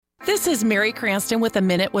This is Mary Cranston with A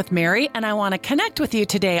Minute with Mary, and I want to connect with you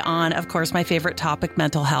today on, of course, my favorite topic,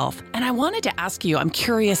 mental health. And I wanted to ask you, I'm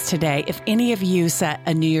curious today, if any of you set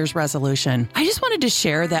a New Year's resolution. I just wanted to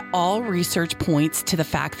share that all research points to the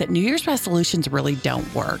fact that New Year's resolutions really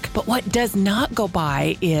don't work. But what does not go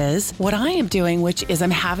by is what I am doing, which is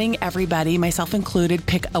I'm having everybody, myself included,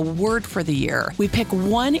 pick a word for the year. We pick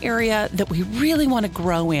one area that we really want to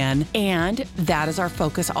grow in, and that is our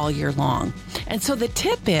focus all year long. And so the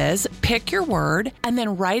tip is pick your word and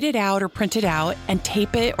then write it out or print it out and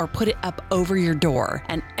tape it or put it up over your door.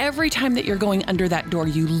 And every time that you're going under that door,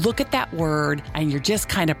 you look at that word and you're just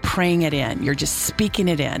kind of praying it in. You're just speaking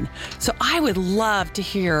it in. So I would love to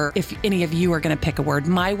hear if any of you are going to pick a word.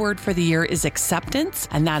 My word for the year is acceptance,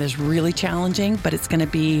 and that is really challenging, but it's going to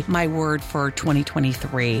be my word for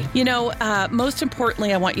 2023. You know, most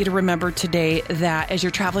importantly, I want you to remember today that as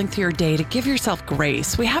you're traveling through your day, to give yourself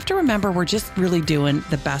grace. We have to remember we're just really doing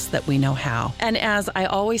the best that we know how. And as I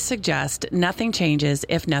always suggest, nothing changes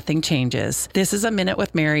if nothing changes. This is A Minute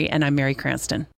with Mary, and I'm Mary Cranston.